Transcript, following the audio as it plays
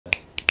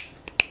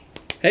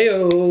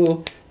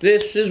Heyo,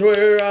 this is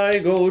where I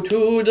go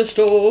to the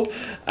stove.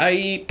 I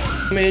eat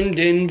and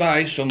then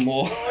buy some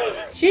more.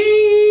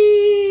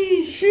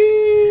 Sheesh.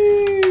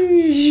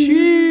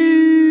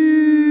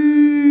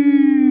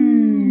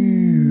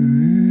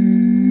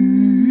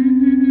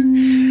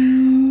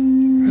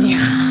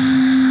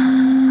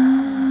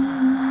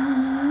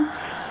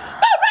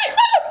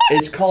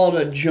 It's called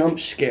a jump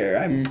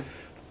scare.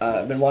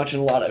 I've been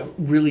watching a lot of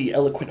really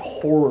eloquent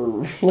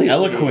horror lately.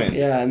 Eloquent?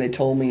 Yeah, and they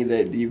told me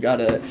that you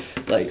gotta,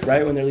 like,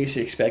 right when they're least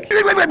expecting.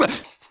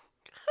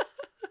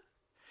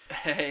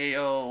 Hey,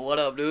 yo, what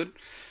up, dude?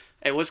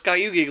 Hey, what's got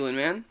you giggling,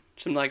 man?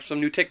 Some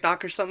new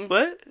TikTok or something?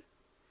 What?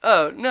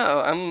 Oh,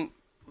 no, I'm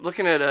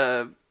looking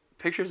at,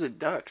 pictures of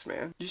ducks,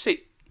 man. Did you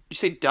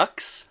say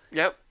ducks?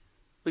 Yep.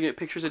 Looking at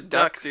pictures of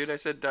ducks. Dude, I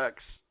said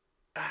ducks.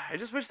 I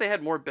just wish they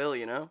had more bill,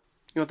 you know?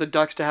 You want the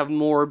ducks to have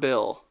more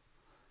bill.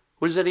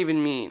 What does that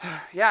even mean?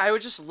 Yeah, I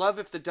would just love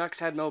if the ducks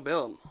had Mo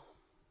Bill.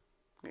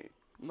 Wait,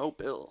 Mo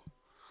Bill.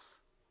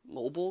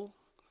 Mobile?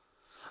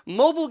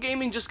 Mobile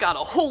gaming just got a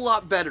whole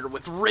lot better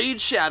with Raid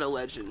Shadow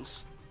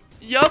Legends.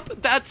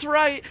 Yup, that's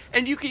right.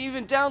 And you can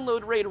even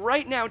download Raid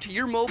right now to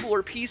your mobile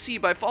or PC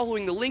by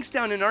following the links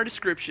down in our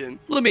description.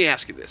 Let me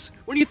ask you this.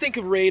 When you think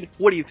of Raid,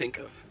 what do you think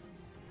of?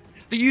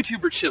 The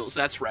YouTuber Chills,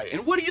 that's right.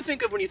 And what do you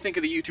think of when you think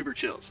of the YouTuber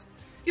Chills?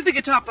 You think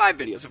of top 5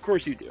 videos, of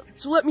course you do.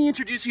 So let me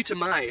introduce you to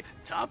my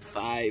top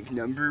 5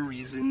 number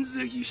reasons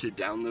that you should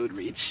download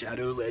Raid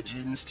Shadow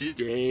Legends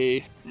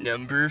today.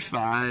 Number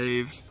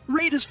 5.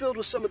 Raid is filled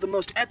with some of the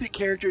most epic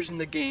characters in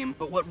the game,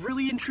 but what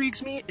really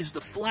intrigues me is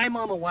the fly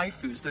mama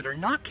waifus that are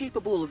not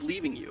capable of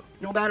leaving you,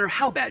 no matter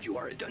how bad you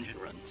are at dungeon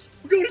runs.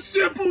 We got a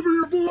simp over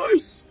here,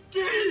 boys!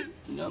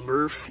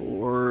 Number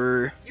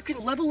 4. You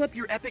can level up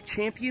your epic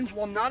champions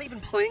while not even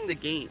playing the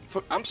game.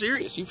 I'm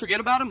serious. You forget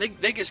about them,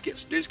 they just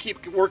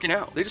keep working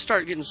out. They just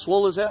start getting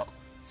swole as hell.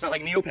 It's not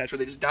like Neopatch where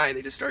they just die.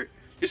 They just start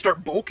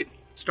bulking.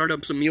 Start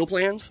up some meal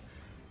plans.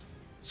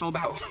 It's all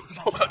about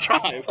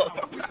drive.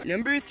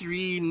 Number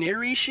 3.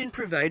 Narration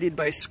provided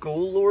by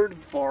Skull Lord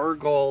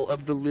Vargal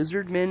of the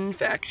Lizardmen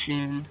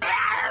faction.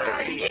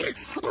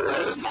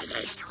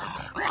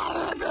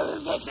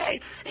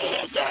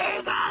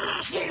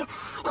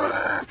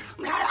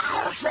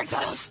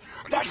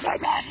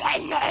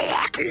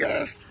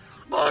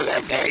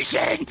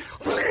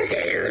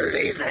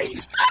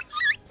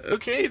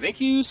 Okay,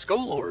 thank you,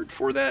 Skull Lord,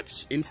 for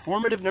that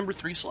informative number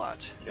 3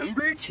 slot.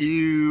 Number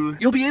 2.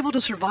 You'll be able to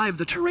survive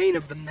the terrain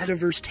of the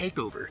Metaverse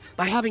Takeover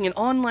by having an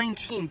online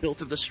team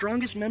built of the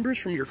strongest members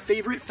from your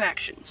favorite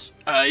factions.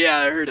 Yeah,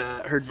 I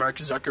heard Mark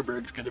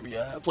Zuckerberg's gonna be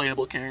a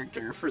playable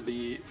character for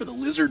the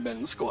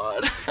Lizardmen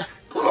squad.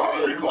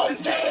 Hey,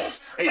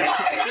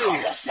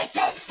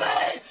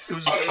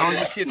 I was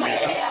just kidding,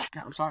 man.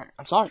 God, I'm sorry.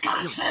 It's all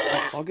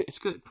good. It's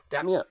good.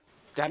 Dap me up.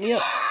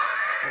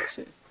 That's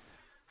it.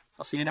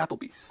 I'll see you at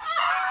Applebee's.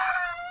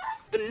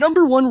 The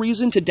number 1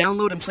 reason to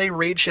download and play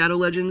Raid Shadow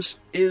Legends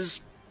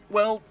is,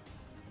 well,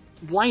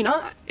 why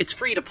not? It's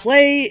free to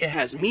play, it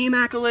has meme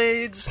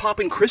accolades,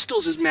 popping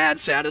crystals is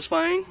mad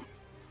satisfying.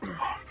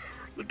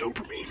 The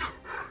dopamine,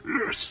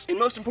 yes. And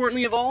most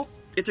importantly of all,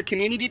 it's a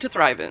community to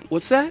thrive in.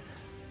 What's that?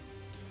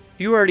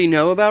 You already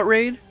know about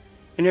Raid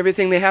and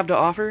everything they have to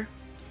offer?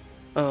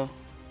 Oh,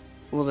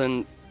 well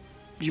then,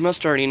 you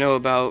must already know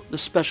about the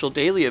special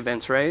daily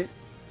events, right?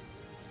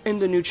 And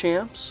the new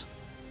champs?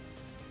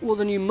 Well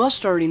then you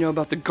must already know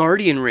about the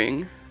Guardian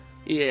Ring.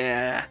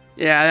 Yeah,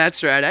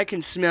 that's right, I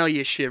can smell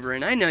you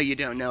shivering. I know you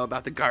don't know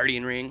about the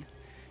Guardian Ring.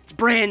 It's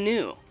brand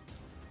new.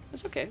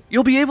 That's okay.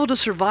 You'll be able to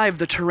survive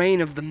the terrain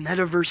of the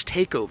Metaverse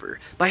Takeover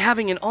by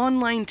having an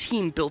online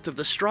team built of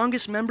the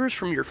strongest members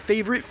from your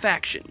favorite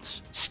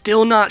factions.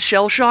 Still not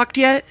shell-shocked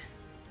yet?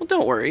 Well,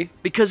 don't worry,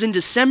 because in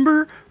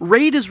December,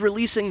 Raid is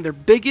releasing their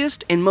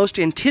biggest and most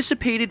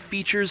anticipated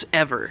features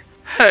ever.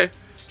 Hey,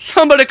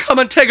 somebody come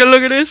and take a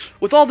look at this!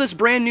 With all this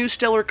brand new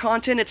stellar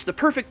content, it's the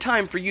perfect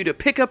time for you to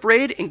pick up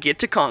Raid and get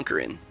to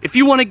conquering. If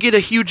you want to get a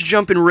huge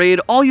jump in Raid,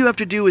 all you have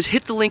to do is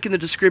hit the link in the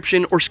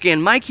description or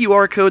scan my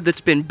QR code that's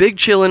been big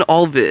chillin'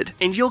 all vid.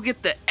 And you'll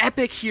get the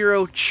epic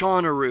hero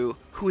Chonaru,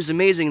 who is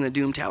amazing in the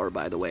Doom Tower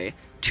by the way,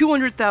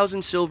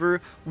 200,000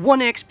 silver, 1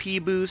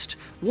 XP boost,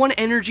 1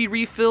 energy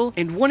refill,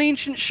 and 1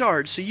 ancient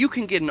shard so you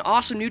can get an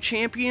awesome new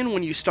champion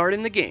when you start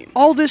in the game.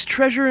 All this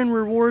treasure and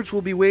rewards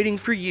will be waiting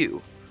for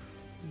you.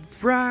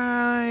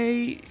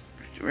 Right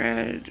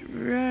about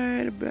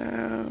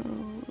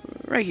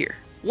right here.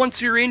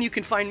 Once you're in, you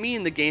can find me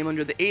in the game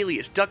under the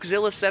alias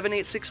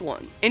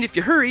Duckzilla7861. And if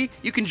you hurry,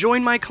 you can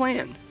join my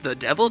clan, the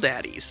Devil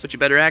Daddies. But you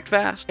better act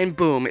fast. And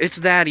boom, it's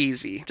that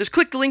easy. Just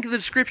click the link in the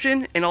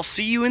description, and I'll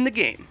see you in the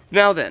game.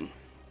 Now then,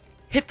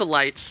 hit the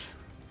lights,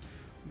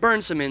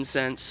 burn some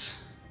incense,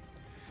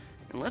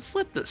 and let's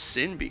let the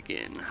sin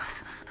begin.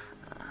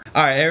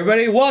 Alright,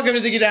 everybody, welcome to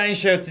the Gedalion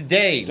Show.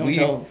 Today, Don't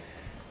tell them.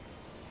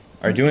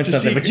 are doing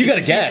something, but you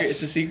gotta guess.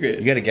 It's a secret.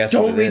 You gotta guess.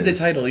 Don't read the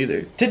title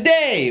either.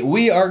 Today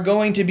we are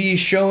going to be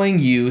showing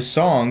you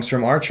songs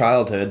from our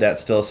childhood that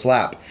still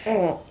slap,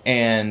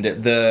 and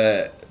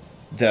the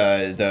what's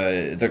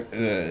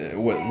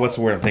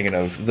the word I'm thinking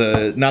of?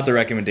 Not the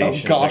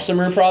recommendation.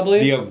 Gossamer,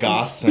 probably. The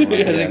gossamer.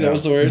 I think that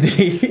was the word.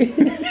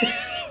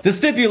 The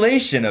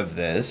stipulation of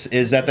this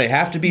is that they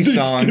have to be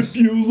songs.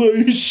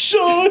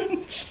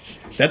 Stipulation.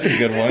 That's a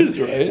good one.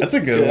 Right. That's a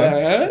good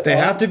one. They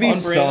have to be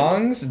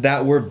songs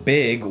that were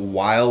big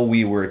while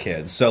we were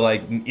kids. So,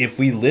 like, if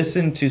we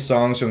listen to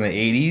songs from the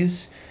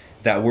 80s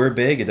that were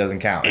big, it doesn't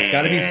count. It's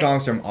got to be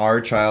songs from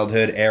our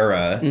childhood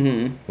era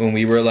when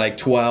we were like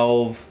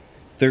 12,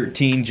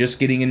 13, just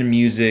getting into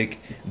music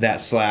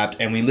that slapped,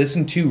 and we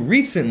listened to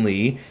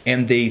recently,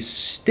 and they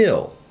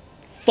still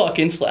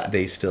fucking slap.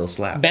 They still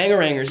slap.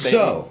 Bangerangers, baby.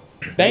 So,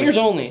 bangers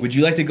only. Would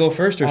you like to go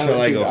first, or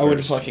shall I go first? I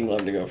would fucking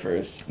love to go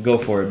first. Go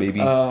for it, baby.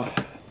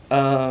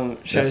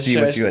 Let's see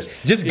what you.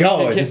 Just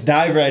go. Just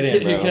dive right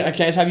in, bro. Can I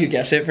just have you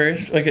guess it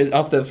first, like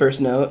off the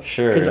first note?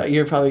 Sure. Because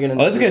you're probably gonna.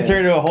 Oh, this is gonna turn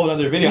into a whole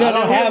other video. I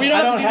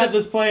don't have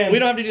this planned. We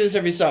don't have to do this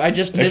every song. I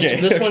just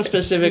this one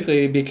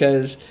specifically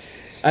because.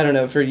 I don't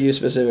know, for you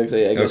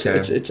specifically, I guess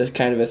it's a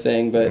kind of a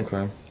thing, but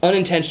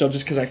unintentional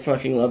just because I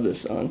fucking love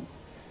this song.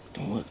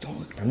 Don't look.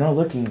 I'm not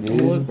looking, dude.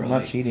 Don't look, bro. I'm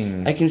not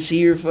cheating. I can see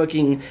your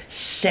fucking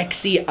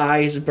sexy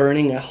eyes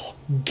burning a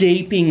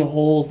gaping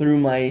hole through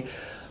my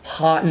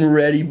hot and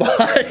ready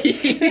body.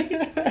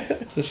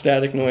 The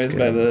static noise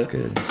by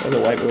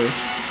the White Boys.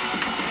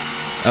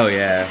 Oh,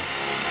 yeah.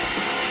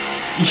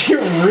 You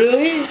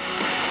really?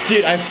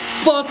 Dude, I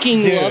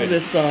fucking love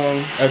this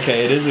song.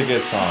 Okay, it is a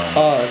good song.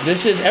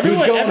 This is everyone.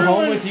 Who's going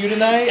home with you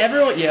tonight?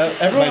 Everyone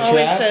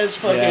always says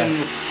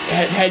fucking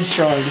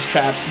Headstrong is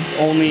Traps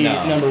only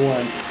number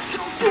one.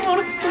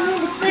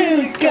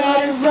 Really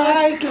got it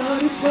right,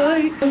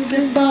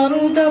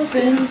 bottled up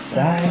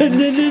inside. I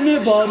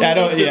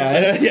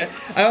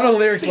don't know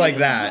lyrics like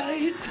that.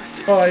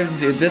 Oh,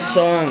 dude, this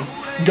song.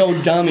 Go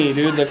dummy,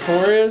 dude. The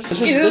chorus.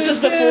 This is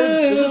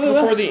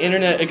before the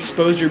internet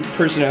exposed your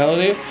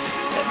personality.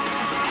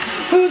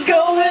 Who's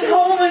going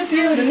home with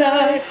you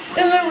tonight?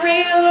 In the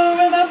real or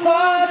in the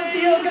part of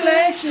your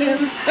collection?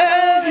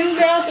 Have you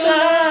crossed the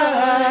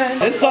line?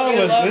 This song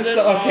was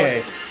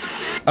okay.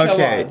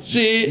 Okay.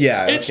 See,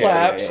 yeah, it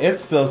slaps. It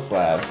still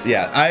slaps.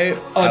 Yeah, I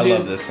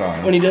love this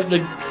song. When he does the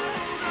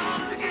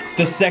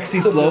sexy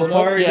slow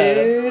part,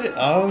 dude.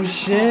 Oh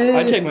shit.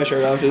 I take my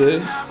shirt off to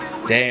this.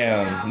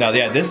 Damn. No,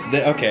 yeah,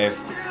 okay.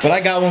 But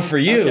I got one for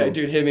you. Okay,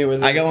 dude, hit me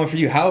with it. I got one for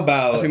you. How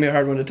about? It's gonna be a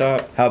hard one to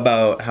top. How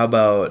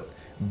about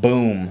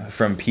Boom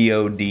from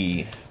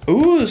POD?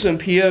 Ooh, some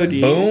POD.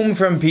 Boom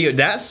from POD.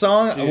 That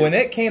song, dude. When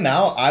it came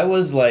out, I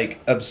was like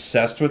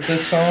obsessed with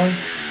this song.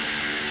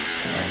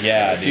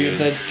 Yeah, dude. Dude,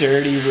 that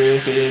dirty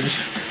riffage.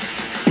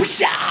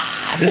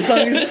 This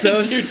song is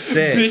so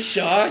sick.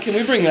 Pusha, can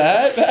we bring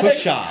that back?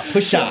 Pusha.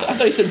 I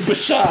thought you said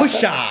Pusha.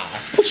 Pusha.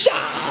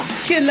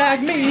 Kid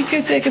like me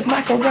can take his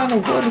mic around the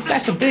world and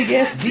flash a big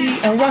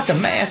SD and rock the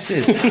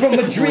masses. From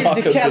Madrid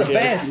to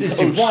Calabasas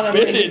to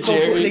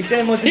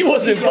Guantanamo. He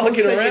wasn't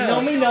fucking around.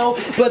 Know me, no,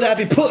 but I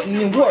be putting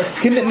in work.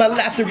 Commit my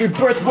life to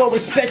rebirth, well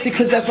respected,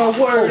 cause that's my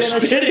word. And I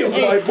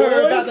ain't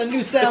heard about the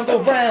new sound go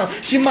round.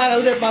 She might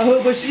have left my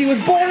hood, but she was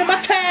born in my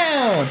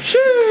town.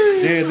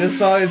 Dude, this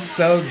song is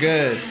so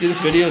good. Dude, this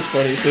video is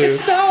funny too.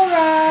 It's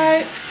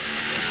alright.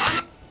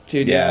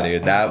 Dude, yeah,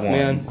 dude, that one.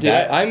 Man, dude,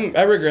 I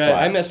regret.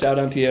 Slaps. I missed out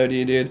on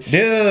POD, dude.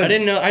 Dude, I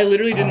didn't know. I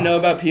literally didn't know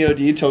about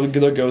POD till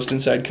the Ghost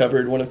Inside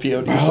covered one of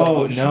POD's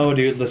songs. Oh no,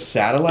 dude, the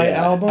Satellite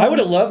album. I would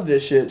have loved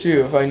this shit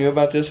too if I knew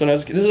about this when I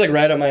was. This is like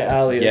right up my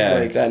alley. Yeah, of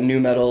like that new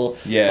metal,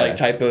 like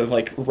type of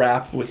like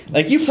rap with.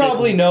 Like you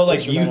probably know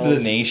like Youth of the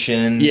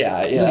Nation. Yeah.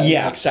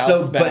 Like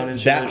but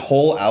that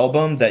whole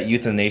album that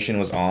Youth of the Nation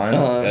was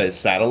on,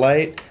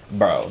 Satellite,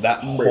 bro, that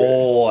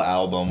whole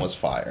album was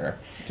fire.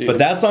 Dude. But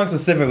that song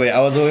specifically, I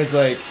was always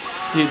like,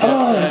 dude,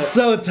 it's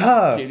so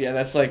tough. Dude, yeah,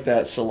 that's like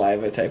that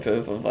Saliva type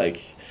of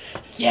like,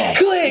 yeah,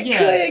 click,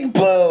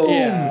 boom.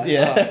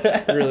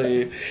 Yeah.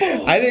 Really.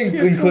 I didn't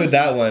include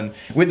that one.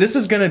 Wait, this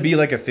is gonna be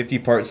like a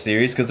 50-part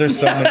series because there's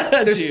so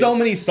many. There's so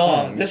many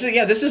songs.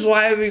 This is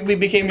why we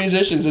became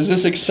musicians. There's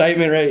this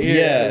excitement right here.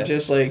 Yeah.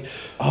 Just like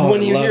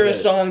when you hear a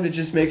song that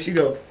just makes you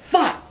go,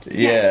 fuck.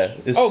 Yes.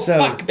 Yeah. Oh,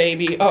 fuck,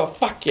 baby. Oh,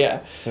 fuck,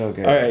 yeah. So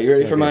good. All right, you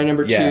ready for my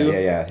number 2?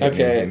 Yeah.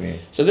 Hit me.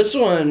 So this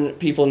one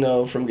people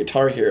know from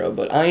Guitar Hero,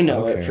 but I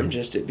know it from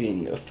just it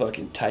being a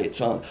fucking tight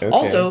song. Okay.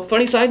 Also,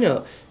 funny side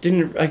note,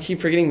 I keep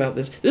forgetting about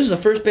this. This is the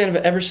first band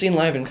I've ever seen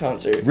live in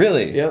concert.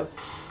 Really? Yep.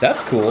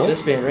 That's cool.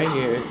 This band right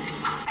here.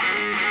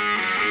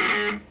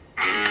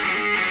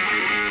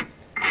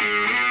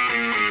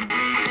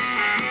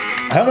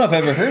 I don't know if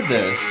I've ever heard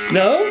this.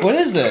 No? What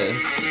is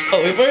this?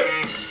 Oh, wait for it.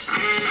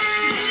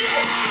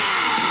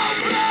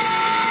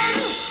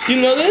 You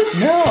know this?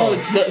 No.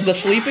 Oh, the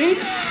Sleeping?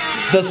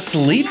 The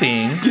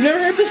Sleeping? You never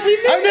heard the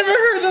Sleeping? I've never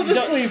heard of the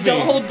Sleeping.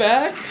 Don't hold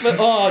back. But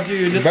oh,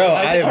 dude, this. Bro,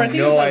 I have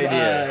no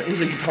idea. It was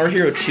a Guitar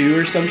Hero 2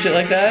 or some shit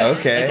like that.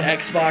 Okay. Like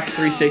Xbox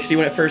 360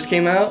 when it first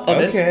came out. Oh,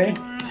 okay.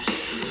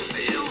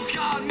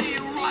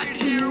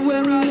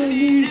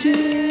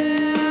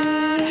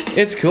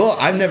 It's cool.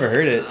 I've never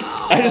heard it.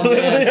 I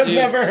literally have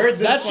never heard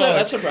this song.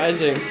 That's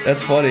surprising.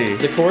 That's funny.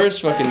 The chorus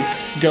fucking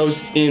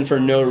goes in for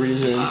no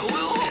reason.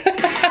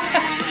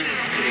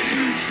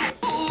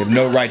 You have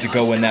no right to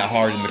go in that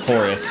hard in the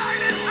chorus.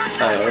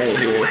 Oh, right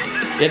here.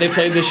 Yeah, they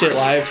played this shit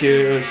live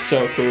too. It was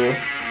so cool.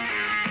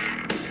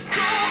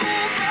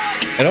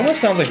 It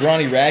almost sounds like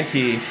Ronnie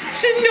Radke.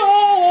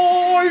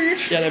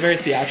 Yeah, they're very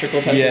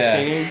theatrical type of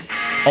singing.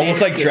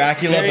 Almost like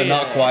Dracula, very, but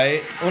not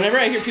quite. Whenever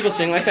I hear people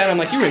sing like that, I'm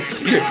like, you're a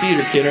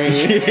theater kid, aren't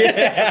you?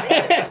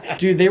 Yeah.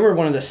 Dude, they were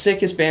one of the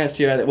sickest bands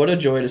too. What a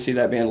joy to see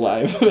that band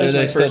live. Are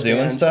they still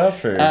doing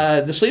stuff? Or?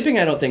 The Sleeping,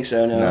 I don't think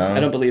so. No, I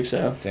don't believe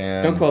so.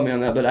 Damn. Don't quote me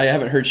on that, but I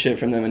haven't heard shit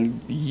from them in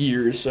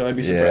years, so I'd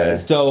be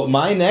surprised. So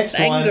my next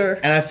one,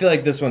 and I feel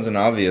like this one's an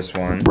obvious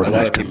one. A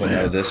lot of people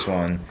know this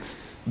one.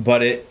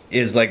 But it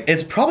is like,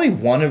 it's probably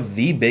one of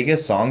the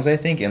biggest songs, I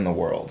think, in the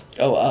world.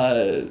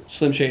 Oh,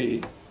 Slim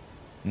Shady.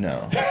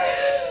 No.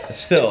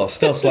 Still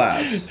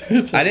slaps.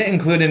 I didn't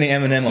include any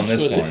Eminem on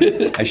this one.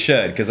 I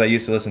should, because I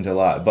used to listen to a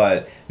lot.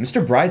 But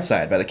Mr.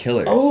 Brightside by the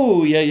Killers.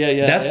 Oh,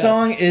 yeah. That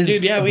song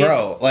is, dude,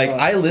 bro, like,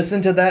 I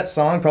listened to that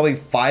song probably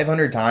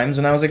 500 times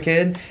when I was a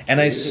kid,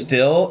 and I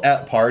still,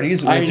 at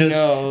parties,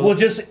 will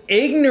just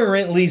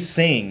ignorantly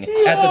sing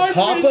at the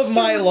top of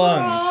my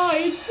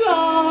lungs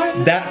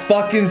that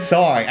fucking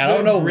song. I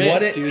don't know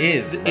what it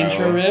is, the bro.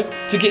 intro riff,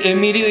 to get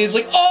immediately, it's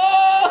like,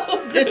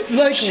 oh! It's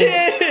like,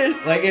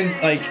 shit! Like,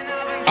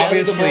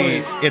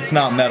 obviously, it's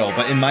not metal,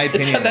 but in my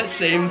opinion, it's got that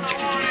same.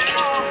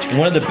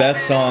 One of the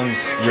best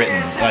songs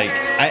written. Like,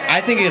 I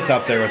think it's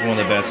up there with one of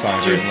the best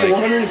songs written. Like,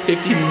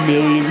 450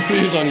 million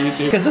views on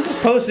YouTube. Because this was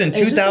posted in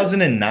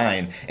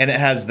 2009, and it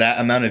has that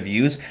amount of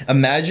views.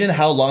 Imagine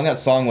how long that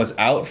song was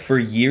out for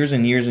years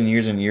and years and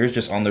years and years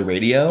just on the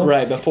radio.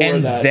 Right, before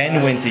and that. And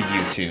then went to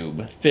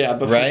YouTube. Yeah,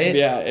 before, right?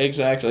 Yeah,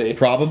 exactly.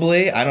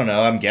 Probably. I don't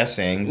know. I'm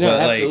guessing. No,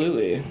 but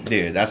absolutely. Like,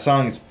 dude, that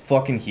song is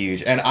fucking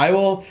huge. And I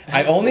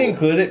only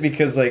include it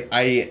because, like,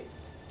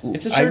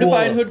 it's a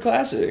certified hood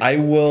classic. I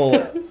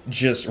will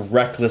just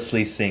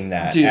recklessly sing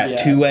that at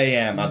 2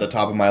 a.m. at the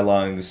top of my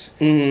lungs.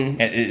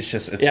 And it's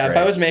just, it's great. If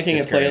I was making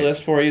a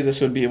playlist for you, this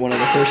would be one of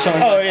the first songs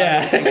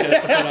I think to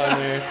put on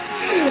there.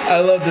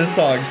 I love this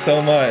song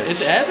so much.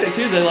 It's epic,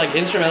 too. The, like,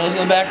 instrumentals in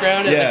the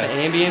background and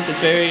like, the ambience. It's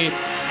very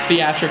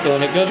theatrical,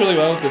 and it goes really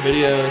well with the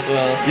video as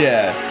well.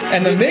 Yeah.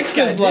 And the mix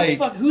is like...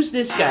 who's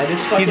this guy?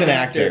 This fucking He's an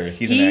actor.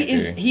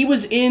 He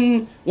was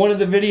in one of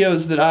the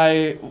videos that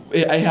I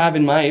have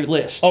in my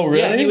list. Oh,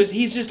 really? Yeah,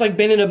 he's just, like,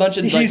 been in a bunch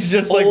of, like, he's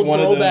just old like one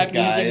throwback of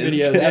those guys.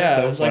 music videos.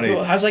 That's so funny.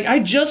 I was like, I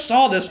just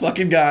saw this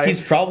fucking guy.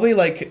 He's probably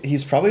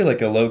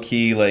like a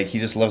low-key, like, he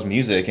just loves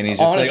music, and he's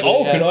just honestly,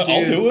 like,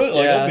 I'll do it.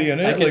 Like, I'll be in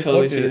it. I can like,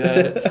 totally see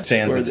that.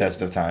 Stands the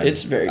test of time.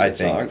 It's very good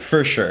song.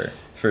 For sure.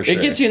 For sure.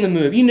 It gets you in the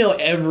mood. You know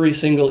every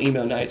single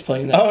emo night's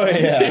playing that song.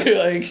 Yeah. Too.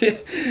 Like,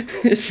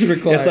 it's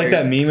required. It's like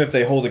that meme if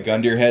they hold a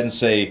gun to your head and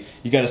say,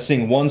 you gotta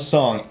sing one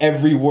song,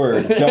 every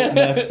word, don't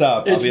mess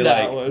up. I'll be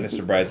like,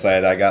 Mr.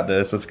 Brightside, I got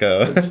this, let's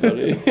go. That's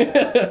funny.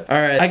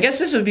 Alright, I guess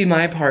this would be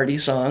my party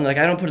song. Like,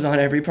 I don't put it on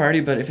every party,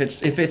 but if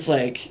it's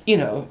like, you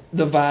know,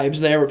 the vibes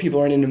there where people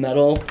aren't into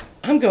metal,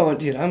 I'm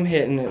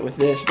hitting it with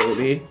this,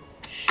 baby.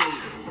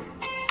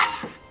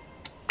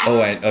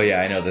 Oh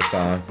yeah, I know this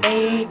song.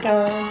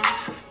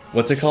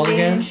 What's it called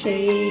again?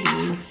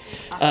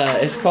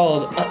 It's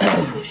called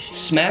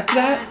Smack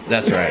That.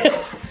 That's right.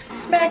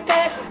 Smack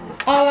that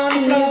all on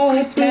the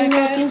floor. Smack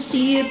that. Can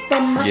see it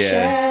from my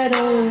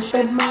shadow.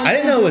 I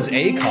didn't know it was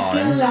Akon.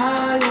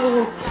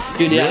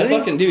 Dude, yeah,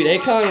 really?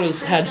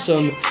 Akon had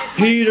some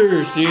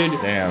heaters,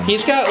 dude. Damn.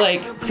 He's got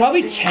like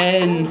probably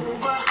 10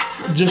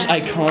 just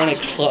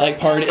iconic like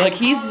party. Like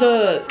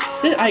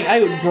I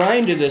would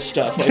grind to this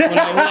stuff. Like when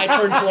I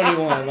turned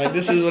 21, like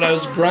this is what I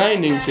was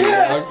grinding to.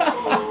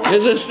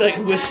 This is like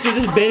this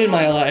has been in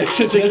my life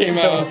since it came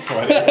out.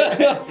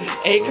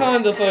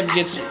 Akon the fuck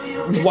gets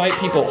white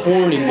people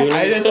horny, dude.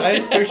 I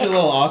just picture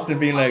little Austin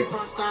being like,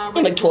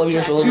 I'm like 12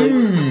 years old, like,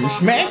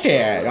 smack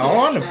it all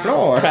on the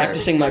floor.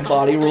 Practicing my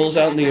body rolls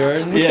out in the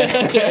yard.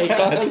 Yeah,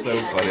 that's so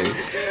funny,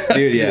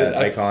 dude. Yeah,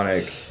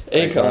 iconic.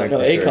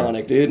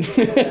 Iconic, dude.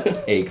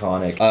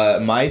 Iconic.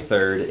 My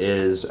third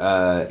is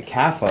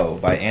CAFO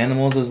by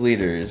Animals as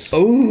Leaders.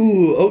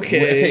 Oh,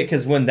 okay.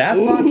 Because when that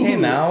song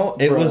came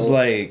out, it was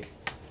like,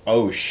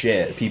 oh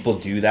shit, people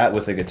do that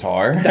with a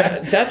guitar.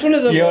 That's one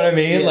of the. You know what I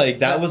mean? Yeah, like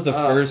that was the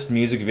first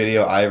music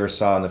video I ever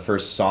saw and the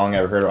first song I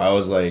ever heard. I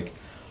was like,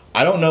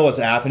 I don't know what's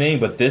happening,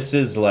 but this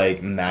is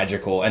like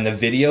magical. And the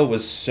video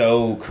was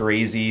so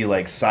crazy,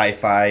 like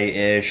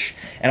sci-fi-ish.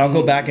 And I'll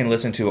go back and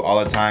listen to it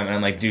all the time, and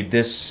I'm like, dude,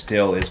 this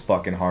still is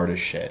fucking hard as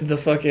shit. The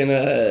fucking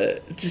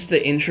just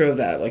the intro of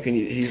that, like when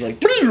he's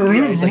like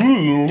doing his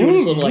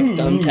little like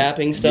thumb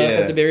tapping stuff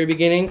at the very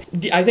beginning.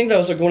 I think that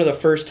was like one of the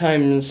first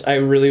times I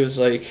really was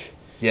like,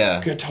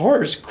 yeah,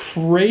 guitar is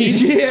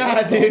crazy.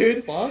 Yeah,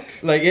 dude. Fuck?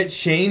 Like it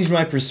changed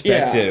my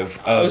perspective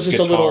of I was just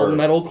guitar. a little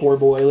metalcore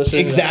boy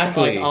listening to that,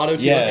 like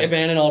auto-tune, like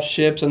abandoning all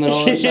ships, and then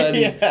all of a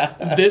sudden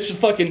this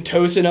fucking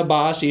Tosin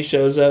Abasi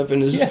shows up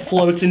and just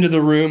floats into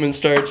the room and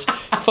starts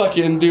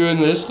fucking doing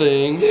this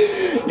thing.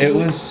 It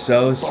was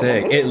so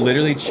sick. It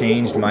literally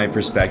changed my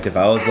perspective.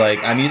 I was like,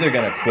 I'm either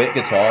gonna quit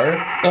guitar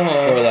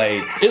or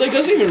like it like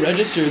doesn't even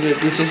register that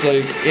this is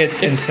like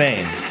it's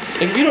insane.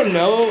 Like, if you don't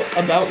know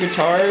about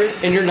guitar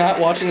and you're not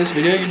watching this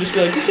video, you just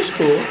be like, this is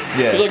cool.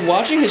 Yeah. But like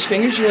watching his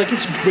fingers, you're like,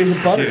 it's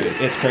butter. Dude,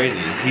 it's crazy.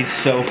 He's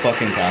so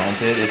fucking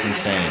talented. It's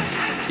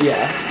insane.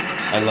 Yeah.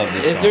 I love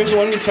this If song. there's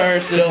one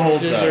guitarist Still that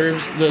holds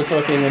deserves the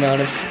fucking amount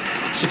of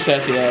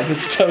success he has,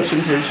 it's Tosin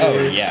for sure.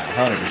 Oh yeah,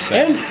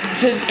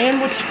 100%.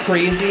 And what's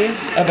crazy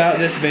about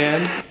this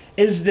band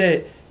is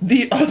that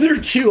the other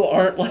two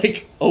aren't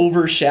like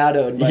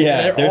overshadowed. Like,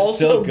 Yeah, they're also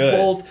still good.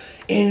 both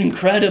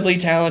incredibly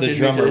talented The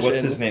drummer, musicians.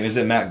 what's his name? Is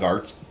it Matt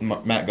Gartzka?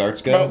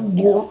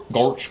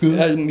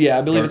 Yeah,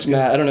 I believe it's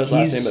Matt. I don't know his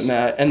last name, but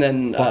Matt. And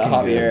then fucking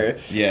Javier.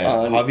 good. Yeah,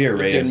 Javier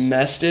Reyes. Dude,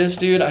 Mestis,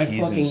 dude. I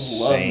He's fucking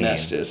insane. love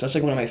Mestis. That's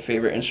like one of my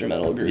favorite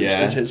instrumental groups.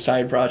 Yeah. Is his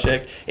side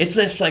project. It's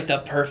just like the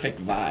perfect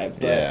vibe.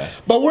 But, Yeah.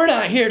 but we're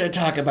not here to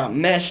talk about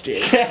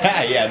Mestis.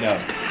 Yeah, no.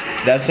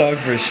 That song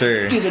for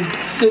sure. Dude,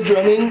 the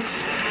drumming.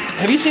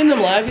 Have you seen them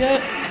live yet?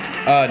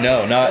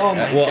 No, not. Oh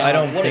my well, I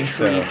God, don't what a think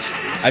so. treat.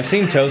 I've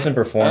seen Tosin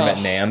perform at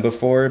Oh. NAMM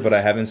before, but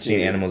I haven't seen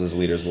Dude. Animals as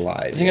Leaders live.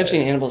 I think I've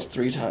seen Animals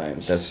 3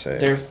 times. That's sick.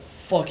 They're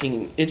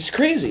fucking. It's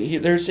crazy.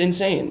 They're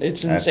insane.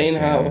 It's I have to insane see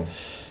how. them.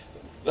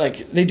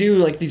 Like, they do,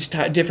 like, these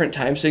different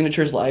time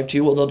signatures live,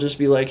 too. Well, they'll just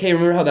be like, hey,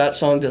 remember how that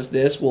song does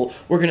this? Well,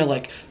 we're gonna,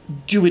 like,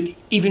 do it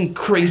even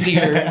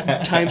crazier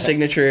time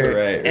signature.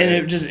 Right, And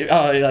right. it just,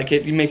 like,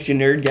 it makes you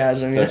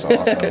nerdgasm. That's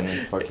awesome.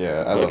 Fuck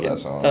yeah, I love that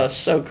song.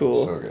 So cool.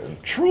 So good.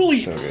 Truly,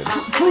 So good.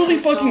 truly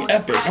fucking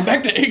epic. I'm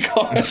back to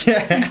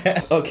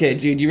Akon. Okay,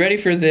 dude, you ready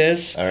for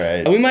this? All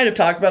right. We might have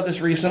talked about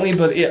this recently,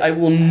 but I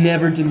will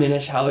never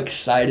diminish how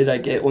excited I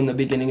get when the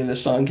beginning of the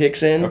song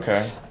kicks in.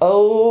 Okay.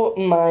 Oh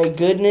my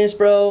goodness,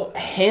 bro.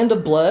 Hand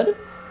of Blood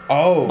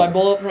Oh. by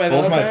Bullet for My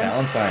Bullet for Valentine. My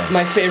Valentine.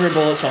 My favorite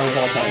Bullet song of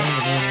all time.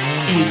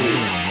 Easily.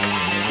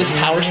 This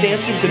power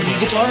stance with the beat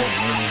guitar.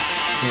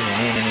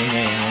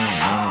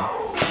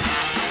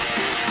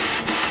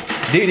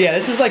 Dude, yeah,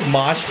 this is like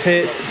mosh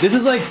pit. This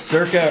is like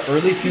circa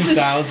early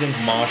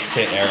 2000s mosh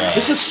pit era.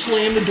 This is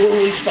slam the door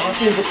really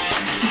softly and go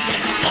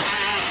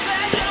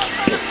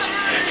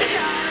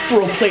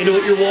throw Play-Doh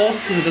at your wall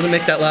because it doesn't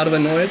make that loud of a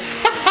noise.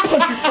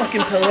 Punch your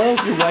fucking pillow,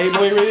 your white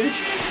boy rage.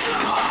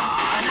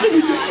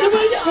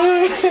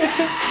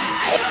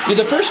 Dude,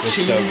 the first It's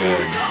two so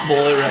good.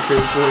 Bullet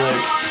records were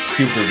like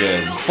Super good.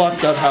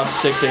 fucked up how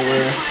sick they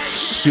were.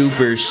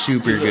 Super,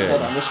 super good.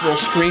 Hold on, this little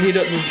screen he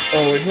doesn't.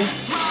 Oh,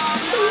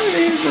 wait.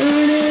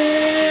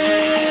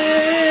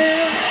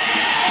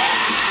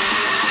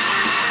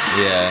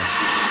 Yeah.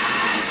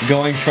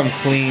 Going from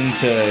clean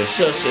to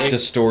So sick.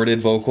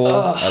 distorted vocal.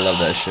 I love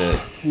that shit.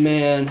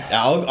 Man,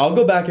 I'll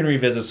go back and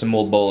revisit some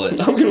old Bullet.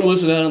 I'm gonna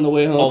listen to that on the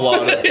way home.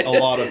 A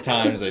lot of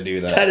times I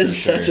do that. That is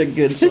for such sure. a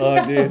good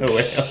song, dude. The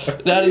way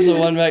up. That is the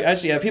one back. I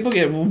see. Yeah, people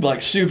get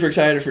like super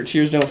excited for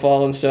Tears Don't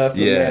Fall and stuff.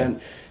 But Yeah.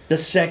 man, the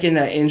second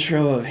that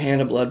intro of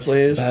Hand of Blood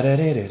plays,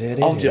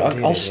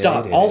 I'll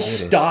stop. I'll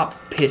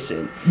stop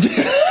pissing.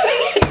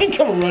 and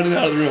come running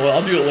out of the room.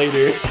 I'll do it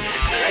later.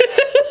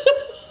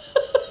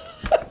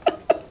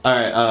 All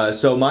right,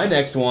 so my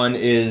next one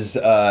is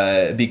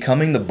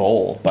 "Becoming the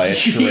Bowl" by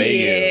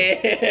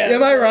Atreyu. Yeah.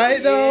 Am I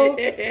right though,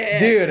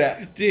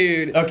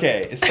 Dude.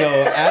 Okay, so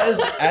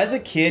as a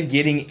kid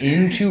getting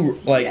into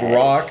like Yes.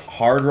 rock,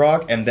 hard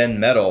rock, and then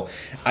metal,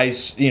 I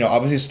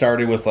obviously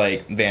started with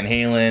like Van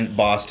Halen,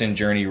 Boston,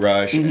 Journey,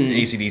 Rush,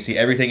 AC/DC,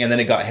 everything, and then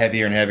it got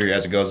heavier and heavier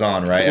as it goes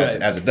on, right?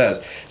 As it does.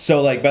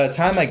 So like by the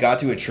time I got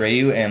to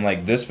Atreyu and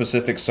like this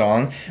specific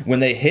song, when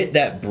they hit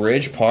that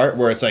bridge part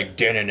where it's like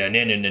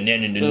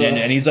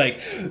and he's like,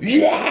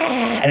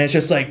 yeah, and it's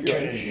just like,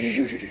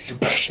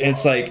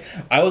 it's like,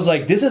 I was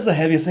like, this is the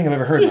heaviest thing I've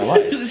ever heard in my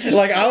life.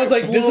 Like, I was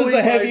like, this is the blowing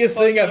my heaviest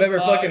thing I've ever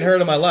fucking fucking mind. heard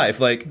in my life.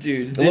 Like,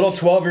 Dude, the little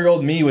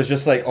 12-year-old me was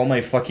just like, oh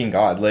my fucking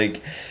god,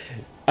 like,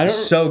 I don't,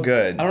 so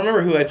good. I don't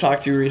remember who I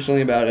talked to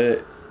recently about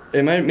it.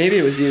 Maybe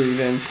it was you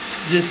even.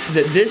 Just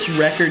that this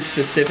record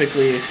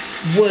specifically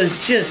was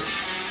just,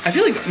 I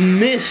feel like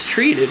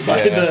mistreated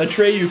by Yeah. the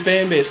Atreyu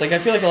fan base. Like I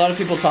feel like a lot of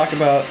people talk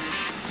about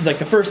like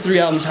the first 3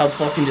 albums how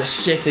fucking just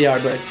sick they are,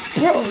 but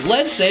bro,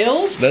 Lead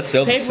Sails. Lead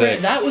Sails is Paper, sick.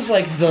 That was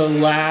like the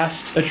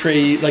last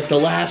Atreyu, like the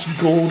last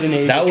golden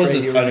age. That was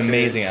Atreyu an record.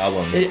 amazing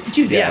album.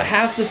 Dude, yeah,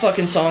 half the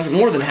fucking songs,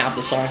 more than half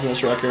the songs in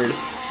this record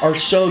are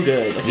so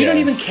good. Like, you Yeah. don't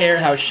even care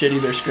how shitty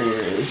their screamer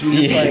is. You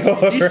just Yeah,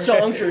 like, these right.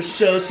 songs are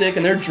so sick,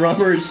 and their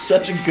drummer is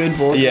such a good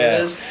vocalist.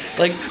 Yeah.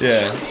 Like,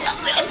 Yeah.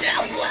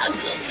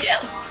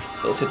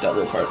 let's hit that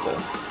little part though.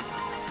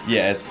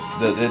 Yeah,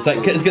 it's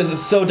like because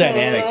it's so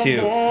dynamic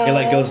too. It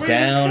like goes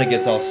down, it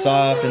gets all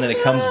soft, and then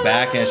it comes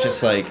back, and it's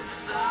just like,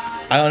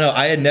 I don't know.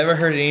 I had never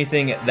heard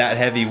anything that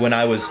heavy when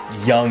I was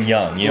young. You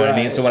know what I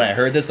mean? Right. So when I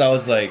heard this, I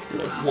was like,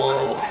 You're like,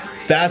 whoa.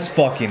 that's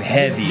fucking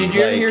heavy. Did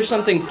you ever like, hear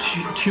something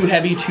too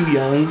heavy, too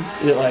young?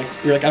 You're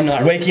like, I'm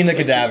not. Waking the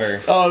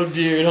Cadaver? Oh,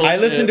 dude. I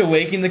listened to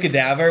Waking the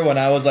Cadaver when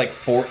I was like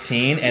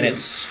 14, and it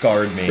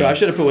scarred me. Bro, I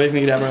should have put Waking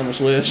the Cadaver on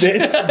this list.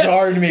 It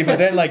scarred me, but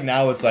then like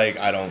now it's like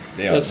I don't,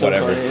 That's so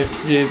whatever.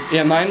 funny. Dude,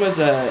 yeah, mine was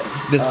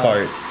This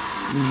part,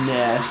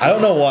 nasty. I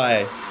don't know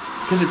why.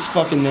 because it's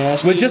fucking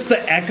nasty. With just the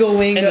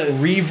echoing And the-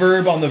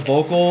 reverb on the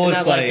vocal, and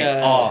it's that, like,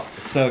 like, oh,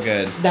 so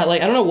good. that,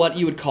 like, I don't know what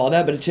you would call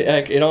that, but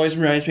it always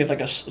reminds me of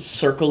like a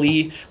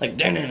circle-y, like.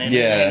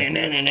 Yeah.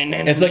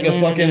 It's like a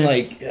fucking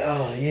like,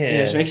 oh yeah. Yeah,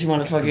 it makes you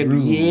want to fucking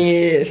Groove.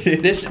 yeah.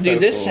 This So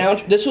dude, this cool.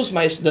 this was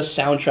the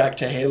soundtrack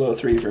to Halo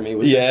 3 for me.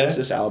 Was Yeah?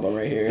 this album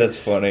right here. That's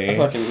funny. I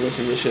fucking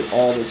listen to this shit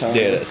all the time.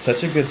 Dude, it's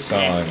such a good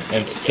song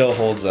and still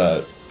holds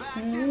up.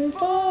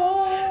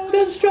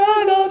 The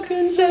struggle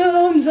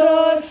consumes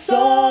us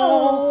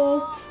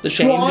all. The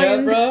change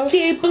up, bro.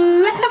 Keep a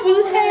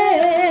level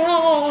head.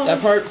 That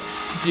part,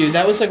 dude,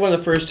 that was like one of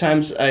the first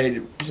times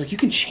I was like, you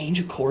can change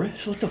a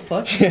chorus? What the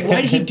fuck?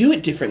 Why did he do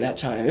it different that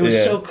time? It was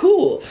Yeah. so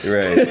cool.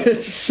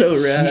 Right.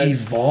 So rad. He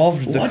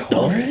evolved the What the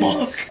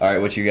chorus. fuck? All right,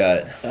 what you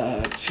got?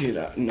 Dude,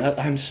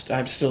 I'm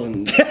still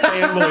in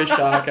fanboy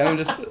shock. I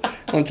want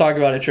to talk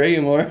about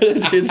Atreyu more.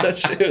 Dude, that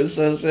shit was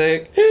so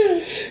sick.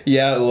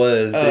 Yeah, it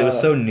was. It was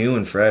so new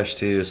and fresh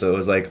too. So it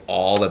was like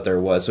all that there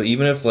was. So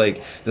even if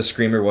like the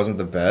Screamer wasn't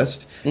the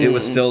best, it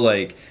was still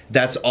like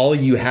that's all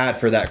you had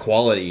for that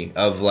quality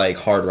of like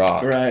hard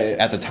rock Right.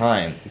 at the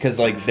time. Because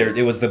like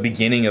it was the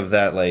beginning of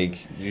that like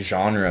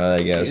genre,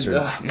 I guess, Dude,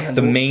 or man,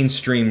 the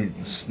mainstream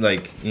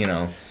like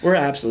We're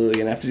absolutely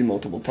gonna have to do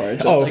multiple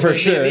parts. Oh, It's for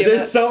sure.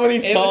 There's so many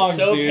It songs, was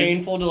so dude.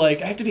 painful to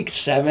like. I have to pick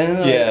 7.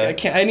 Like, Yeah. I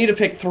can't. I need to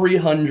pick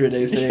 300.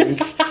 I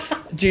think.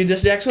 Dude,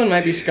 this next one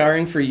might be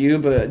scarring for you,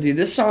 but dude,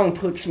 this song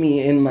puts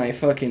me in my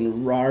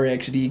fucking RAR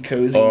XD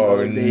cozy Oh,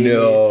 mode, baby.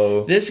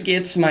 no. This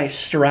gets my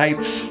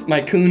stripes, my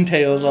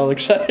coontails all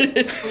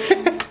excited.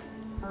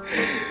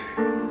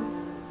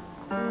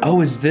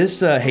 Oh, is this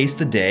Haste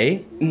the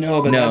Day?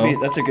 No, but No.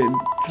 that's a good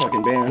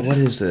fucking band. What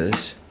is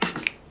this?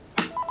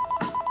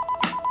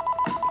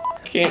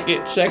 Can't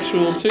get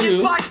sexual too.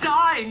 If I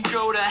die and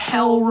go to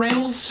hell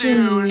real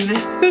soon,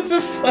 This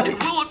is like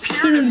it will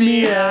appear to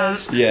me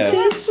as Yeah.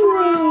 this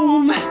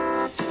room.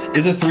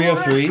 Is it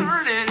 303?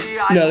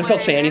 No, they're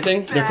called Say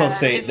Anything. They're called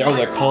Say. Oh,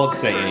 they're called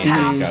Say Anything.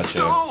 Gotcha.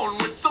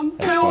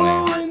 That's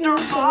funny.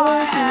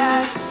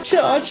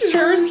 Touched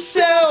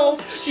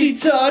herself. She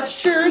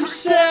touched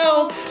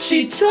herself.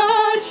 She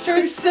touched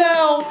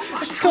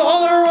herself. I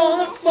called her on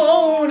the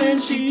phone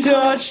and she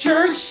touched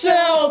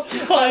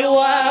herself. I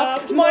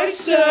laughed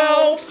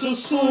myself to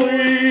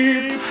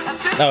sleep.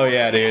 Oh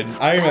yeah, dude.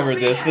 I remember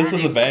this. This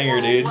is a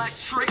banger, dude.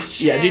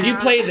 Yeah, did you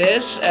play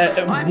this?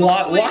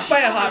 Walk by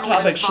a Hot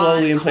Topic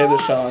slowly and play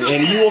this song,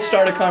 and you will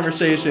start a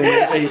conversation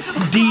with a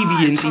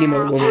deviant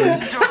emo woman.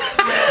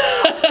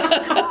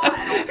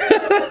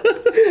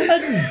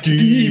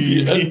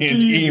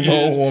 Deviant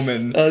emo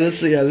woman. Oh, this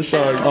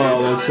song.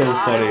 Oh, that's so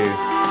funny.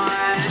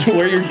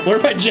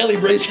 Where my jelly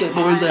bracelet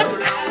boys at?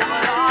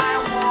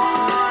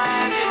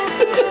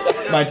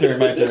 My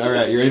turn. All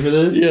right, you ready for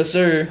this? Yes,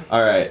 sir.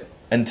 All right.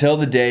 Until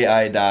the Day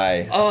I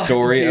Die. Oh,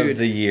 Story dude. of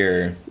the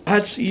Year.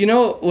 You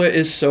know what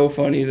is so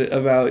funny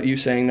about you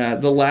saying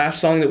that? The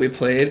last song that we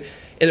played,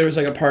 there was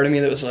like a part of me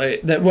that was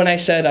like, that when I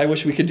said I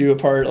wish we could do a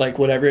part, like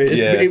whatever,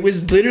 it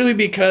was literally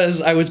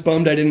because I was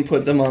bummed I didn't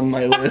put them on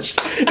my list.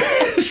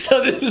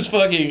 So this is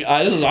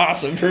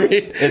awesome for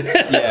me.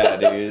 Yeah,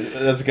 dude.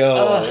 Let's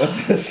go.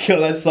 Let's go.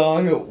 That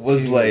song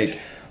was like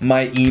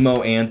my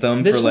emo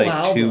anthem This for like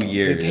whole 2 album,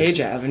 years. Page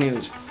Avenue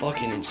is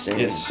fucking insane.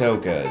 It's so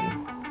good.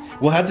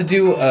 We'll have to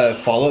do a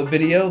follow-up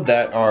video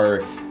that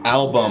are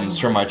albums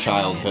from my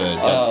childhood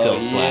that still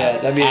slap. yeah,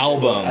 that'd be-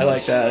 albums. I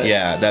like that.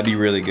 Yeah, that'd be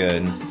really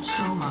good.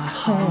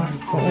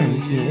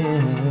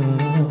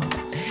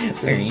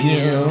 For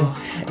you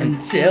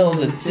until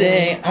the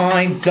day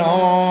I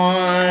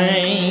die.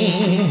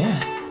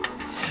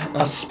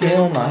 I'll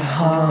spill my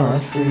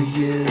heart for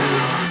you.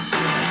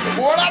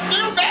 What I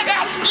do, baby,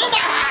 I'll spill my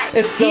heart.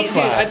 It still Dude,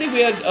 slaps. I think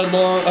we had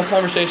a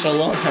conversation a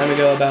long time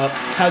ago about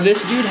how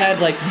this dude had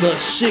like the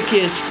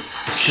sickest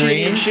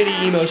Scream?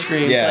 shitty emo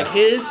screams. Yeah. Like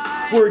his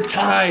were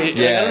tight. Like,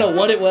 Yeah. I don't know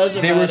what it was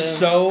about They were him.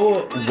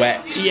 so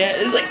wet. Yeah,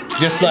 it, like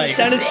Just it like-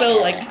 sounded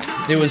so like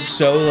It was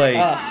so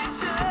like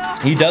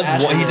he does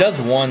one, he does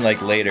one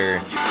like later.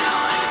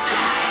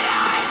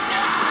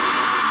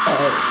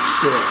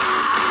 shit.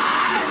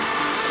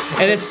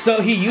 And it's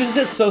so he uses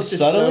it so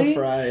subtly. so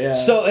fry, yeah.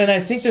 So and I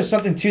think there's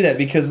something to that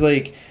because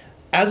like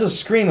as a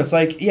scream, it's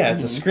like yeah,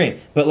 it's a scream,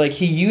 but like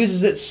he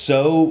uses it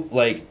so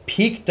like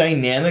peak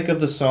dynamic of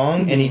the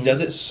song, and he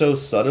does it so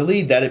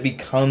subtly that it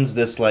becomes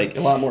this like A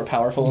lot more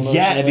powerful.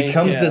 yeah, it emotionally.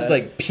 becomes Yeah. this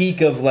like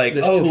peak of like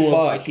this oh tool of,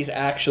 fuck. like he's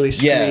actually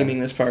Yeah.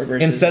 screaming this part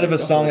versus Instead like, of a the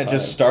song whole that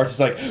just time. starts, it's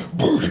like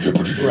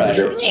right,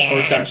 or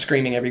it's kind of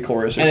screaming every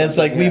chorus. Or and it's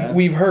like something, yeah.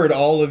 we've heard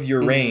all of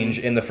your range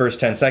in the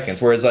first 10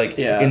 seconds, whereas like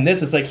Yeah. in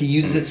this, it's like he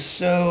uses it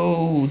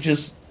so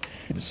just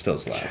it still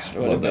slaps.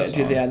 What a Love that band. song.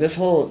 Dude, yeah, this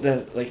whole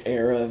like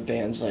era of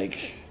bands like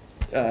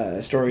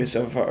Story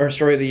so far or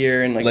Story of the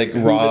Year and like Who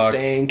the rock,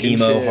 Stank and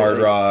emo, shit, hard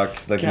like, rock,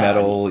 like God.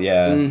 metal,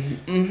 yeah,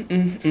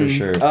 for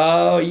sure.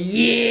 Oh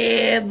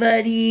yeah,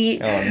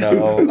 buddy. Oh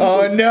no!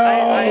 Oh no!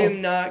 I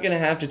am not gonna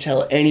have to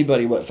tell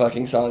anybody what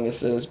fucking song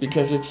this is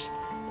because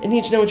it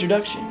needs no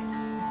introduction.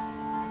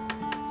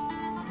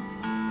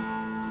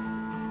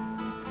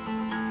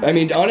 I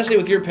mean, honestly,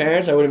 with your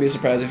parents, I wouldn't be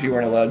surprised if you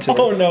weren't allowed to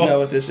know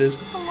what this is.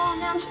 A long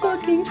ass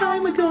fucking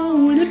time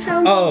ago in a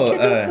town Oh,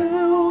 called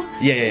Chicago.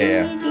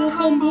 yeah. A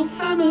humble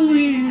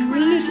family,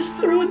 religious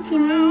through and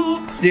through.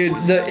 Dude,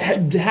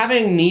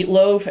 having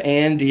Meatloaf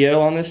and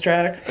Dio on this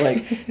track,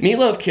 like,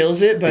 Meatloaf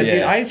kills it, but dude,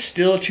 Yeah. I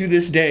still, to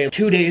this day,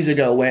 2 days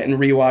ago, went and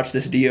rewatched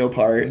this Dio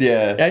part.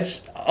 Yeah.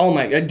 That's, oh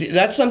my god,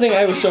 that's something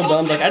I was so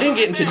bummed. Like, I didn't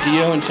get into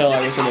Dio until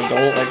I was an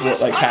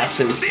adult, like past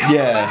his,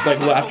 Yeah.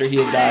 like, after he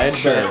had died.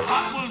 Sure.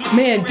 But,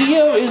 man,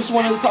 Dio is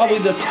one of probably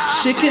the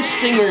sickest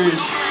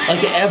singers,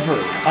 like, ever.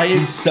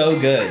 He's so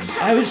good.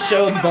 I was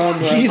so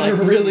bummed. When I was He's like,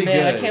 really man,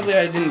 good. I can't believe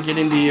I didn't get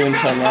into you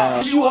until now.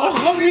 You are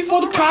hungry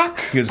for the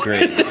cock. He was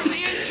great.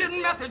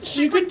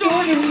 Secret door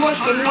in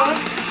Western Rock.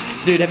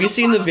 Dude, have you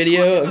seen the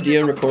video of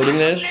Dio recording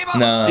this?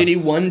 No. Dude, he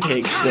one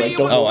takes the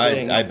whole Oh,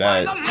 thing. I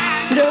bet.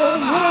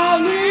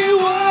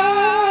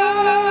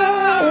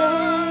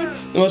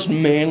 The most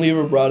manly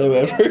vibrato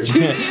ever.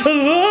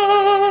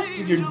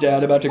 Your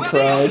dad about to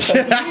cry.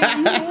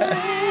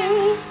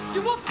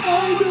 You will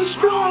find a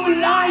strong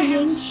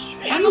alliance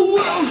and the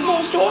world's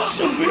most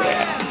awesome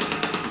band.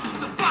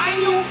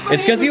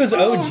 It's because he was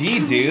OG,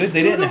 dude.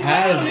 They didn't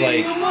have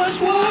like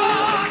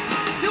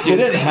they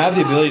didn't have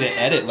the ability to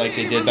edit like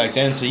they did back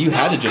then, so you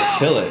had to just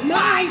kill it. You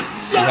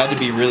had to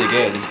be really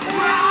good.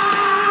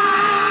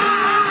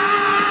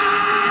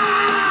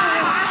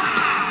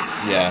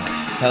 Yeah.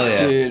 Hell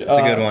yeah. Dude, it's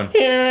a good one.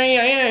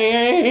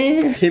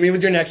 Hit me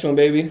with your next one,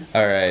 baby.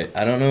 Alright,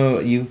 I don't know,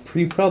 you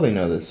probably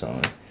know this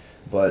song,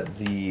 but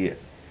the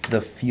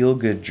Feel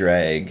Good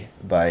Drag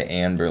by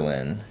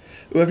Anberlin.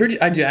 Ooh,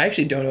 I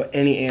actually don't know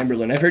any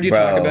Anberlin. I've heard you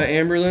talk about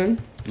Anberlin.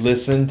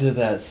 Listen to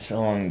that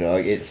song,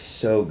 dog. It's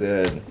so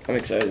good. I'm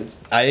excited.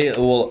 I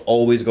will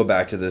always go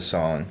back to this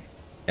song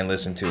and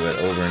listen to it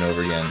over and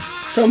over again.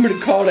 Somebody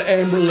call it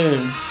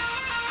Anberlin.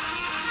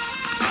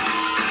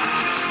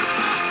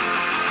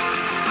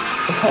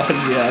 Oh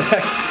yeah,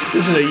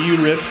 this is a U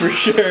riff for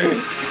sure.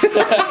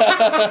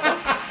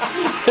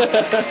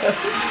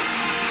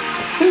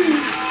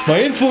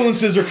 My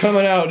influences are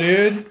coming out,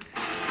 dude.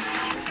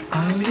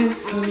 I'm here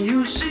for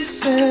you, she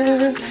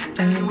said,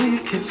 and we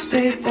could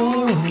stay for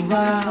a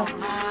while.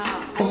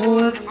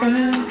 All our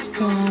friends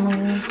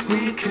gone,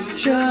 we could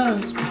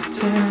just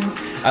pretend.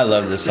 I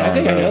love this song. I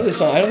think I bro. know this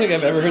song. I don't think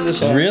I've ever heard this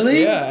song.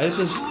 Really? Yeah, this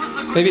is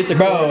maybe it's a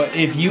Bro,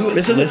 if you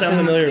This doesn't sound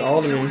familiar at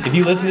all to me. if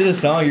you listen to this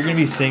song, you're gonna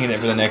be singing it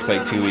for the next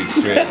like 2 weeks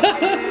straight.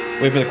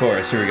 Wait for the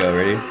chorus. Here we go.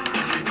 Ready?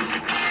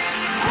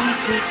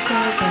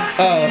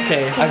 Oh,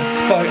 okay.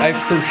 I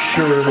for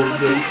sure heard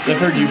this. I've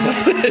heard you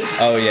play this.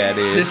 Oh yeah,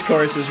 dude. This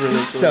chorus is really cool.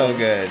 So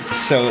good.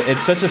 So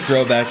it's such a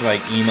throwback to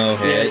like emo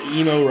hit, Yeah,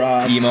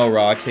 emo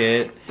rock.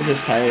 hit, This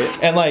is tight.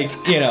 and like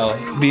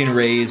being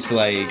raised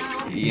like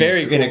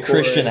Very in a cool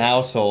Christian chorus.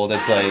 household.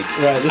 It's like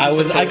Right,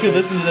 this I is could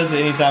listen to this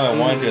anytime I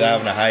wanted to without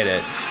having to hide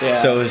it. Yeah.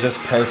 So it was just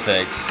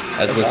perfect.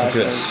 I just listened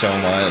to it awesome. so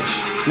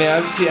much.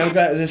 Man, I'm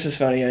glad this is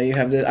funny. Yeah, you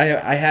have this.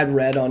 I had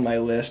Red on my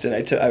list, and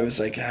I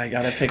was like, I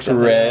gotta pick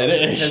something. Red?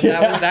 Because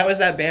that was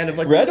that band of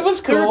like. Red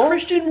was they're cool. a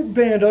Christian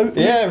band.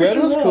 Yeah, Red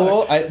Christian was rock.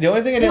 cool. The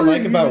only thing I didn't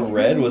like about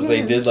Red was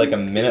they did like a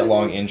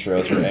minute-long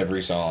intros for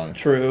every song.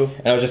 True.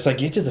 And I was just like,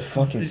 get to the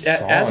fucking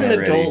song As an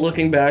already. adult,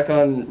 looking back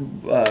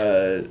on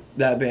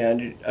that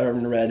band,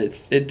 Red,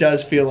 it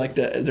does feel like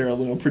they're a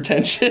little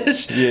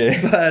pretentious.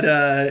 Yeah.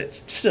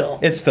 But still,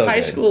 It's still high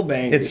good. school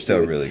bangers. It's still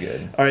dude. really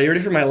good. All right, you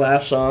ready for my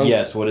last song?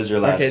 Yes, what is your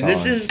last Okay, song?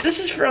 this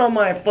is for all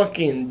my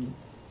fucking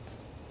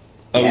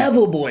Oh.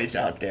 devil boys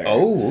out there.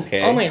 Oh,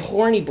 okay. All my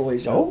horny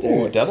boys out there.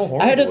 Oh, devil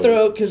horny I had to boys.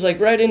 throw because like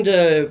right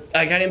into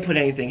like I didn't put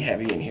anything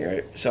heavy in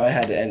here, so I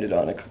had to end it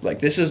on like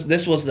this was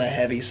the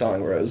heavy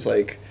song where I was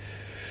like,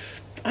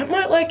 I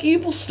might like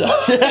evil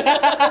stuff.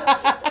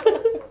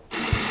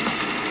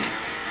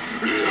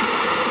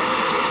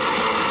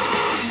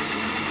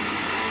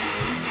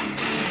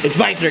 It's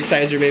Vicer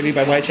Exciser, baby,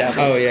 by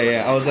Whitechapel. Oh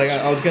yeah. I was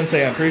gonna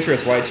say I'm pretty sure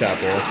it's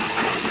Whitechapel.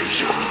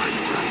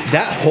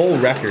 That whole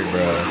record,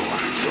 bro.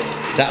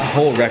 That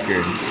whole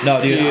record. No,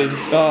 dude. Dude,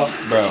 oh,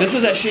 Bro. this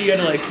is that shit you had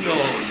to like, yo,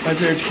 my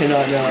parents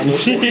cannot know. I'm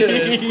listening to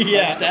this.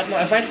 Yeah. If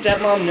my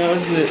stepmom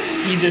knows that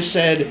he just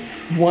said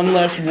one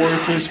less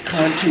worthless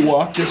cunt to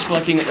walk this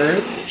fucking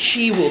earth,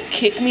 she will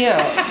kick me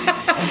out.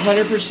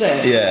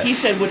 100%. Yeah. He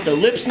said with the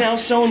lips now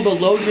sewn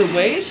below your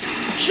waist,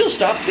 she'll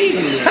stop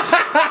feeding me.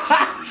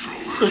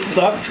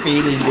 Stop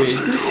feeding me.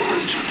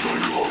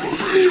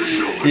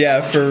 Yeah,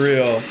 for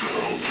real.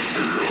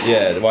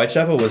 Yeah,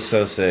 Whitechapel was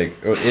so sick.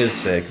 Or is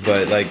sick,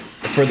 but like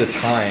for the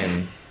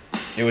time,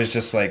 it was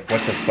just like, what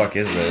the fuck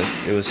is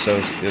this? It was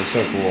so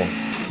cool.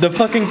 The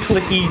fucking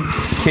clicky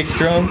kick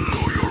drum.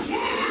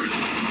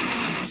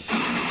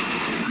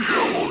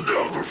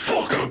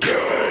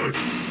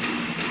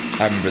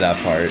 I remember that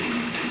part.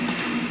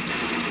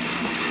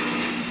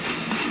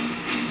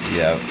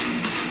 Yep.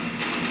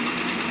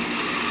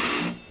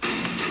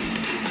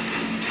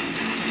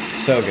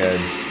 So good.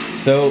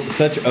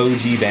 Such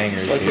OG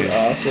bangers, Fucking dude.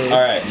 awesome.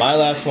 Alright, my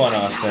last one,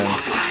 Austin.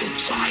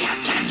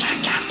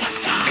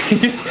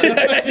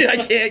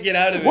 I can't get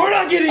out of it. We're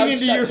not getting I'm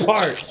into stuck. your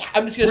part.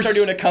 I'm just gonna start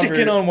doing a cover.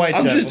 Sticking on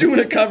Whitechapel. I'm just doing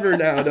a cover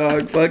now,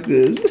 dog. Fuck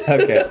this.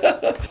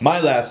 Okay. My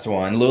last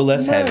one, a little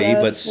less heavy,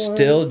 but last one.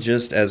 still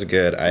just as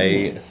good,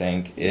 I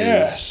think, is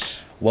Yes.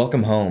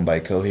 Welcome Home by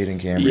Coheed and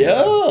Cambria.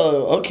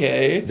 Yo,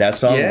 okay. That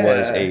song Yeah.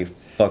 was a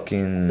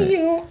fucking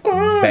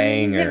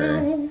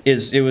banger.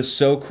 It was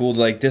so cool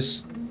to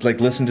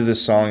listen to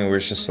this song and it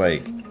was just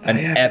like an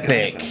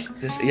epic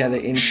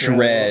The intro.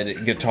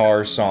 shred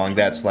guitar song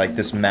that's like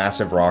this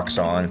massive rock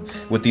song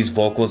with these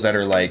vocals that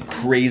are like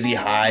crazy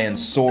high and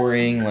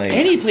soaring, like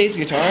And he plays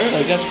guitar.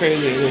 Like that's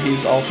crazy. That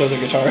he's also the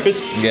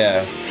guitarist.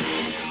 yeah.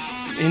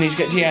 And he's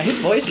got his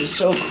voice is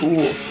so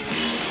cool.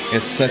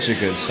 It's such a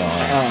good song.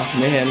 Oh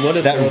man, what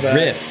a That throwback.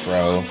 riff,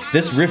 bro.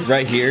 This riff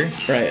right here.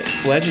 Right,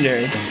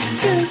 legendary.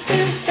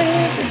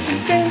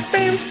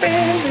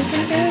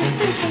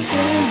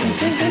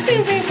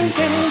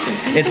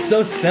 It's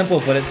so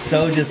simple, but it's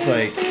so just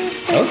like,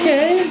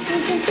 okay.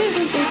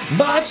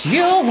 But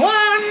you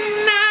want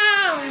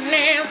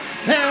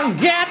now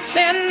gets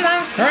in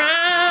the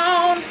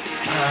ground.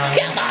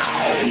 Come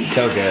on.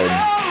 So good.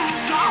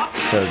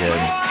 So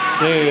good.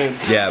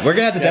 Dude, Yeah, we're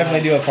gonna have to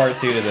definitely do a part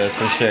 2 to this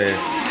for sure.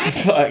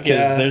 fuck Because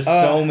yeah. there's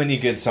so many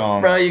good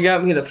songs. Bro, you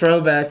got me in the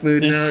throwback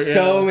mood. There's now,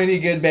 so yeah. many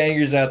good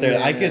bangers out there.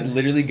 Yeah. I could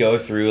literally go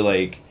through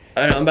like.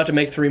 I know, I'm about to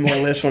make 3 more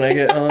lists when I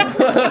get home.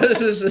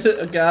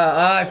 God,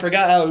 I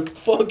forgot how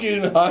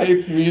fucking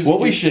hype music What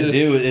we is. should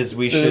do is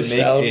we should make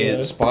a Nostalgia.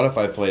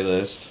 Spotify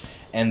playlist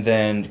and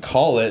then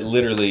call it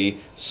literally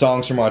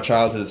songs from our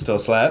childhood that still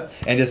slap,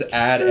 and just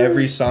add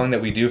every song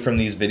that we do from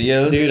these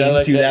videos Dude, into I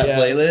like that yeah.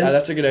 playlist.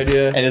 That's a good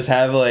idea. And just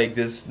have like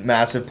this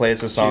massive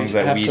playlist of songs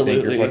Dude, that we think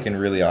absolutely. are fucking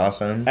really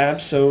awesome.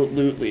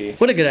 Absolutely.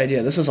 What a good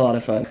idea. This is a lot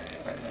of fun.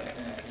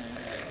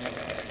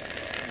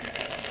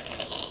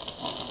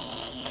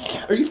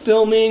 Are you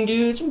filming,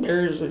 dude? It's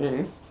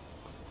embarrassing.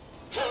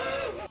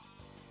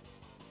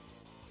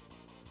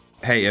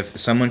 Hey, if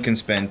someone can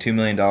spend $2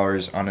 million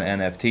on an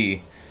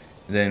NFT,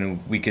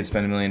 then we could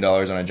spend $1 million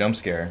on a jump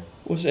scare.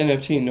 What's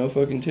NFT? No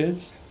fucking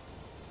tits?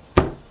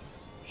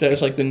 So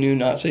it's like the new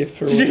not safe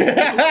for work.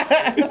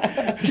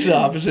 It's the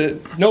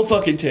opposite. No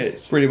fucking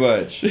tits. Pretty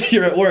much.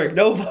 You're at work.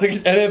 No fucking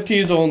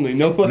NFTs only.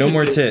 No fucking No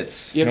more tits.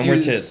 tits. You have No to more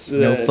use tits. the-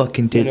 No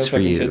fucking tits no for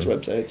fucking you. tits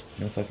websites.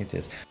 No fucking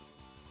tits.